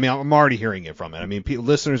Roman. I mean, I'm already hearing it from it. I mean,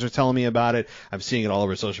 listeners are telling me about it. I'm seeing it all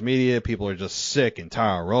over social media. People are just sick and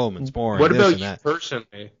tired of Roman's boring. What about you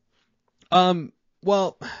personally?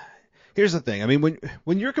 Well, here's the thing. I mean,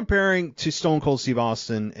 when you're comparing to Stone Cold Steve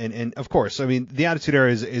Austin, and of course, I mean, the Attitude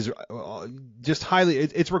Era is just highly,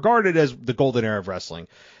 it's regarded as the golden era of wrestling.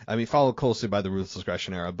 I mean, followed closely by the Ruthless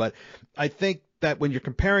Aggression era. But I think that when you're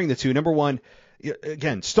comparing the two, number one,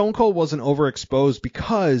 again, Stone Cold wasn't overexposed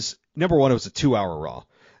because, number one, it was a 2-hour Raw.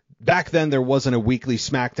 Back then, there wasn't a weekly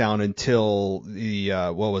SmackDown until the,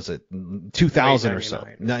 what was it, 2000 or so.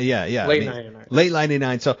 No, yeah. Late 99. Late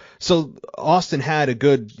 99. So Austin had a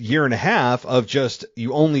good year and a half of just,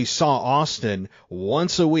 you only saw Austin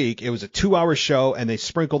once a week. It was a 2-hour show, and they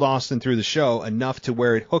sprinkled Austin through the show enough to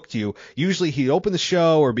where it hooked you. Usually he'd open the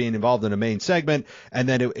show or being involved in a main segment, and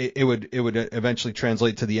then it would eventually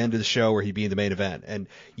translate to the end of the show where he'd be in the main event. And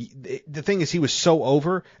the thing is, he was so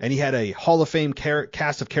over, and he had a Hall of Fame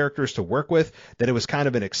cast of characters to work with, that it was kind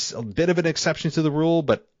of a bit of an exception to the rule.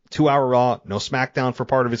 But 2-hour Raw, no SmackDown for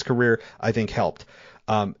part of his career, I think helped.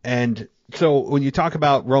 And so when you talk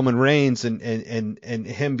about Roman Reigns and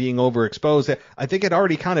him being overexposed, I think it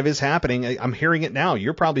already kind of is happening. I'm hearing it now.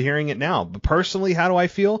 You're probably hearing it now. But personally, how do I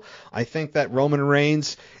feel? I think that Roman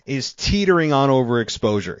Reigns is teetering on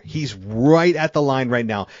overexposure. He's right at the line right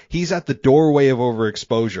now. He's at the doorway of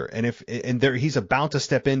overexposure, and he's about to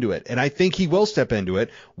step into it. And I think he will step into it.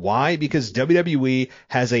 Why? Because WWE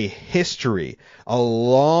has a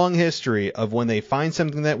long history of when they find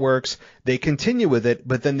something that works, they continue with it,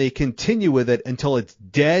 but then they continue with it until it's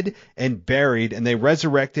dead and buried, and they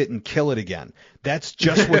resurrect it and kill it again. That's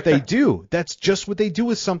just what they do. That's just what they do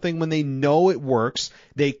with something when they know it works.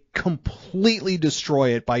 They completely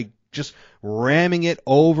destroy it by just ramming it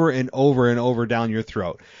over and over and over down your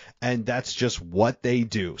throat. And that's just what they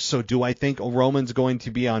do. So do I think Roman's going to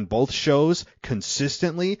be on both shows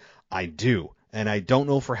consistently? I do. And I don't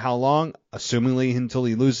know for how long, assumingly until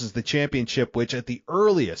he loses the championship, which at the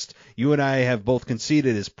earliest, you and I have both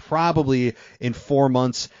conceded, is probably in 4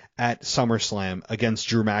 months at SummerSlam against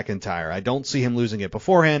Drew McIntyre. I don't see him losing it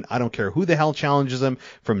beforehand. I don't care who the hell challenges him,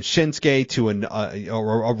 from Shinsuke to a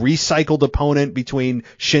recycled opponent between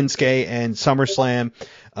Shinsuke and SummerSlam.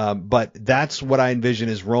 But that's what I envision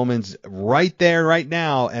is Roman's right there right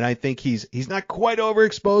now, and I think he's not quite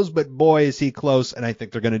overexposed, but boy is he close, and I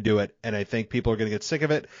think they're going to do it, and I think people are going to get sick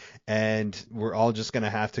of it, and we're all just going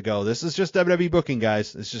to have to go, this is just WWE booking,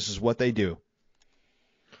 guys. This just is what they do.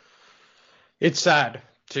 It's sad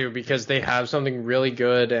too, because they have something really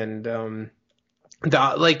good, and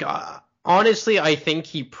honestly, I think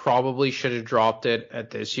he probably should have dropped it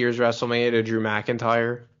at this year's WrestleMania to Drew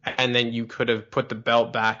McIntyre, and then you could have put the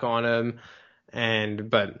belt back on him,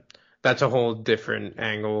 but that's a whole different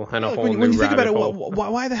angle and a whole new when you think about it, hole.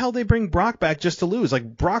 why the hell they bring Brock back just to lose? Like,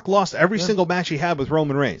 Brock lost every single match he had with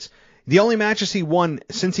Roman Reigns. The only matches he won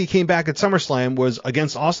since he came back at SummerSlam was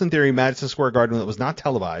against Austin Theory, Madison Square Garden, that was not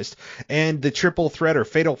televised, and the triple threat or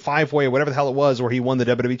fatal 5-way or whatever the hell it was where he won the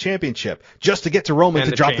WWE Championship just to get to Roman,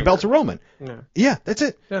 to drop the belt to Roman. Yeah, that's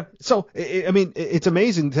it. Yeah. So, it's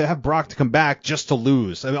amazing to have Brock to come back just to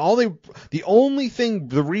lose. I mean,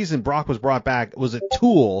 the reason Brock was brought back was a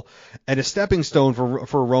tool and a stepping stone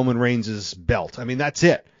for Roman Reigns' belt. I mean, that's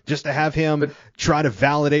it. Just to have him try to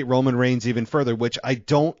validate Roman Reigns even further, which I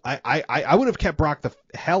would have kept Brock the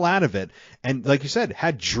hell out of it. And like you said,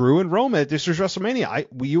 had Drew and Roman at this year's WrestleMania.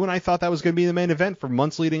 You and I thought that was going to be the main event for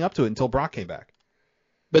months leading up to it until Brock came back.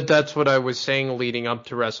 But that's what I was saying leading up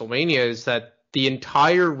to WrestleMania, is that the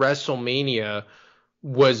entire WrestleMania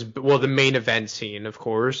was, well, the main event scene, of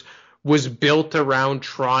course, was built around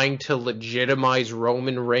trying to legitimize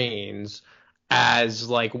Roman Reigns as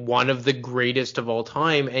like one of the greatest of all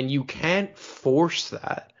time, and you can't force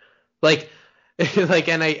that.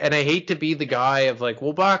 And I hate to be the guy of like,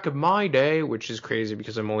 well, back in my day, which is crazy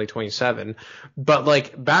because I'm only 27, but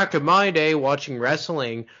like back in my day watching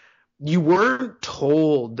wrestling, you weren't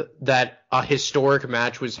told that a historic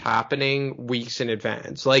match was happening weeks in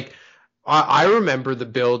advance. Like, I remember the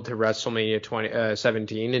build to WrestleMania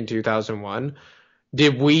 2017 in 2001.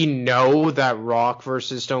 Did we know that Rock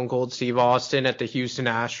versus Stone Cold Steve Austin at the Houston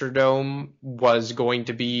Astrodome was going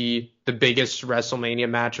to be the biggest WrestleMania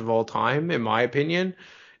match of all time, in my opinion?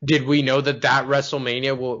 Did we know that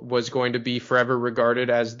WrestleMania was going to be forever regarded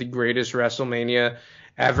as the greatest WrestleMania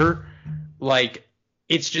ever? Like,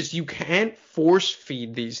 it's just, you can't force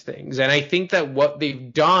feed these things. And I think that what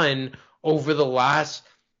they've done over the last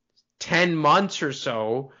 10 months or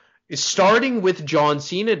so, starting with John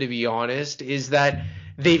Cena, to be honest, is that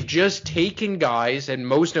they've just taken guys, and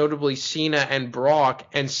most notably Cena and Brock,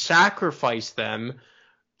 and sacrificed them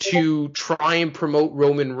to try and promote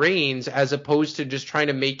Roman Reigns, as opposed to just trying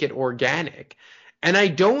to make it organic. And I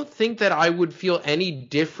don't think that I would feel any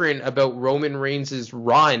different about Roman Reigns'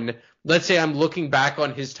 run let's say I'm looking back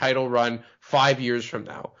on his title run 5 years from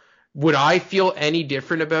now. Would I feel any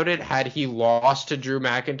different about it had he lost to Drew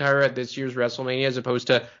McIntyre at this year's WrestleMania as opposed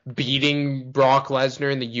to beating Brock Lesnar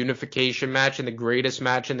in the unification match and the greatest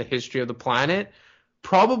match in the history of the planet?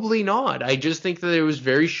 Probably not. I just think that it was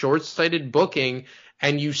very short-sighted booking,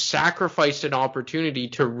 and you sacrificed an opportunity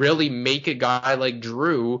to really make a guy like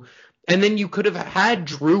Drew. And then you could have had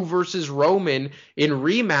Drew versus Roman in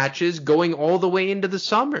rematches going all the way into the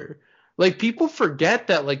summer. Like, people forget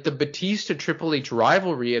that, like, the Batista Triple H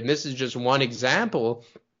rivalry, and this is just one example,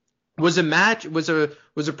 was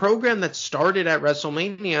a program that started at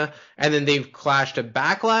WrestleMania, and then they've clashed at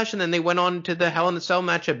Backlash, and then they went on to the Hell in a Cell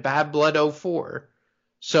match at Bad Blood 04.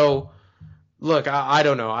 So, look, I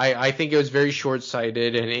don't know. I think it was very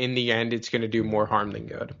short-sighted, and in the end, it's going to do more harm than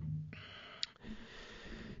good.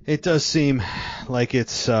 It does seem like it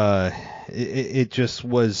just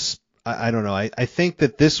was. I don't know. I think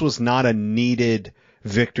that this was not a needed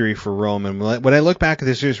victory for Roman. When I look back at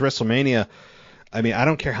this year's WrestleMania, I mean, I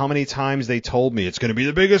don't care how many times they told me it's going to be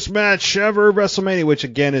the biggest match ever at WrestleMania, which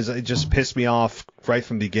again it just pissed me off right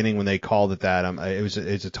from the beginning when they called it that.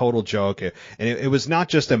 It's a total joke, and it was not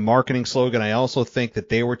just a marketing slogan. I also think that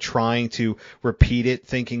they were trying to repeat it,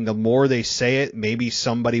 thinking the more they say it, maybe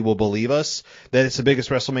somebody will believe us that it's the biggest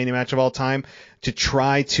WrestleMania match of all time, to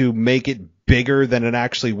try to make it bigger than it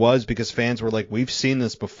actually was, because fans were like, we've seen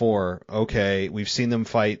this before. Okay, we've seen them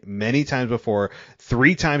fight many times before,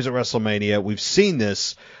 3 times at WrestleMania. We've seen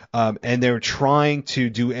this, and they're trying to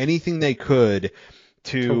do anything they could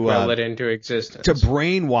to will it into existence, to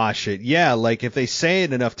brainwash it. Yeah, like if they say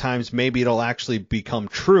it enough times, maybe it'll actually become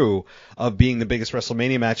true of being the biggest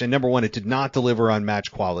WrestleMania match. And number one, it did not deliver on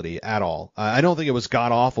match quality at all. I don't think it was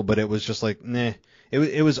god awful, but it was just like, nah,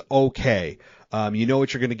 it was okay. You know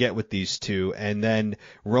what you're going to get with these two. And then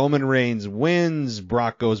Roman Reigns wins.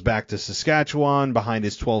 Brock goes back to Saskatchewan behind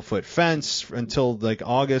his 12-foot fence until like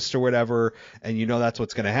August or whatever. And you know that's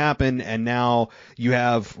what's going to happen. And now you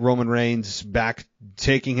have Roman Reigns back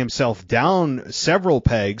taking himself down several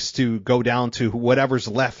pegs to go down to whatever's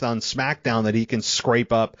left on SmackDown that he can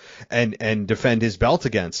scrape up and defend his belt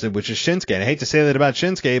against, which is Shinsuke. And I hate to say that about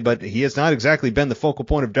Shinsuke, but he has not exactly been the focal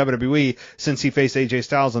point of WWE since he faced AJ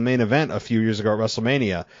Styles in the main event a few years ago at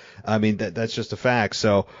WrestleMania. I mean, that's just a fact.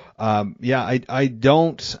 So, yeah, I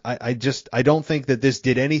don't think that this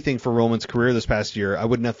did anything for Roman's career this past year. I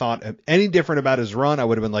wouldn't have thought any different about his run. I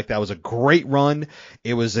would have been like, that was a great run.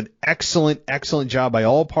 It was an excellent job by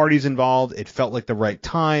all parties involved. It felt like the right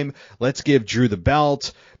time. Let's give Drew the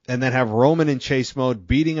belt, and then have Roman in chase mode,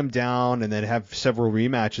 beating him down, and then have several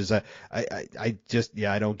rematches.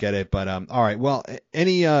 I don't get it. But all right. Well,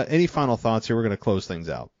 any final thoughts here? We're going to close things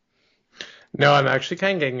out. No, I'm actually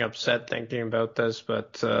kind of getting upset thinking about this,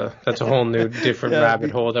 but that's a whole new different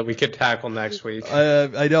rabbit hole that we could tackle next week.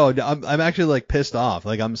 I know. I'm actually like pissed off.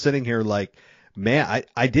 Like I'm sitting here like, man,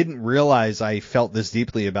 I didn't realize I felt this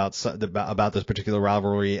deeply about this particular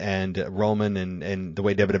rivalry and Roman and the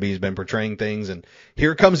way WWE's been portraying things. And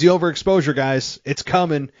here comes the overexposure, guys. It's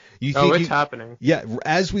coming. It's happening. Yeah,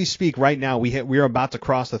 as we speak right now, we are about to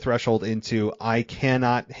cross the threshold into I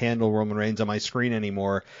cannot handle Roman Reigns on my screen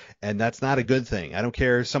anymore, and that's not a good thing. I don't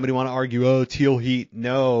care if somebody want to argue, teal heat.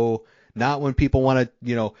 No, not when people want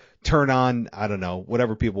to, turn on, I don't know,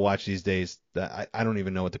 whatever people watch these days. I don't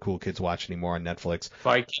even know what the cool kids watch anymore on Netflix.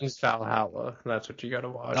 Vikings Valhalla. That's what you got to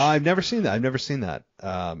watch. I've never seen that.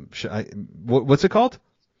 What's it called?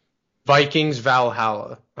 Vikings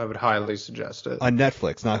Valhalla. I would highly suggest it. On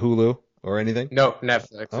Netflix, not Hulu or anything? No,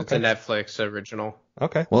 Netflix. Okay. It's a Netflix original.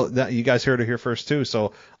 Okay. Well, you guys heard it here first too,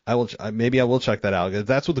 so I will check that out. If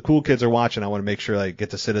that's what the cool kids are watching, I want to make sure I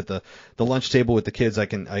get to sit at the lunch table with the kids I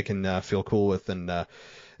can feel cool with, and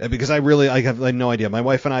because I have no idea. My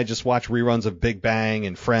wife and I just watch reruns of Big Bang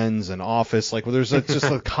and Friends and Office. Like, there's just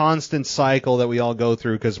a constant cycle that we all go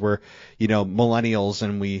through because we're, millennials,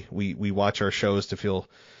 and we watch our shows to feel,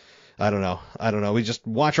 I don't know. We just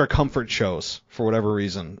watch our comfort shows for whatever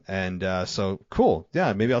reason. And so cool.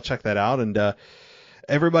 Yeah, maybe I'll check that out. And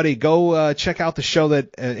everybody go check out the show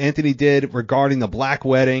that Anthony did regarding the Black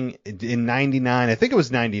Wedding in 99. I think it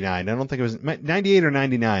was 99. I don't think it was 98 or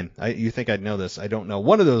 99. You think I'd know this. I don't know.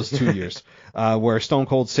 One of those 2 years where Stone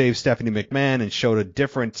Cold saved Stephanie McMahon and showed a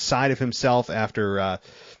different side of himself after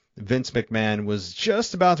Vince McMahon was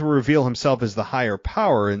just about to reveal himself as the higher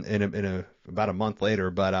power in about a month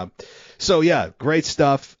later. But so, yeah, great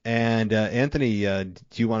stuff. And Anthony, do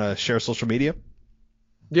you want to share social media?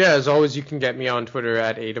 Yeah, as always, you can get me on Twitter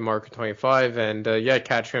at AdaMarco25, and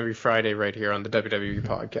catch me every Friday right here on the WWE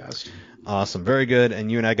podcast. Awesome, very good. And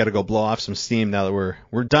you and I got to go blow off some steam now that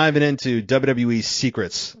we're diving into WWE's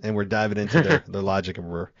secrets, and we're diving into their logic, and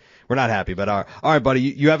we're not happy. But all right, buddy,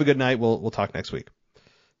 you have a good night. We'll talk next week.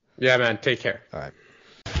 Yeah, man, take care. All right.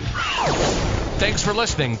 Thanks for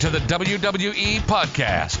listening to the WWE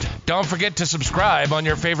podcast. Don't forget to subscribe on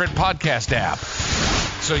your favorite podcast app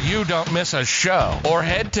so you don't miss a show, or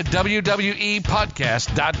head to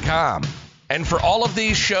WWEpodcast.com. And for all of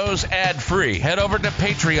these shows ad-free, head over to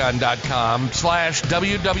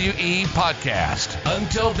patreon.com/WWE podcast.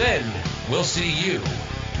 Until then, we'll see you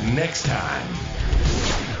next time.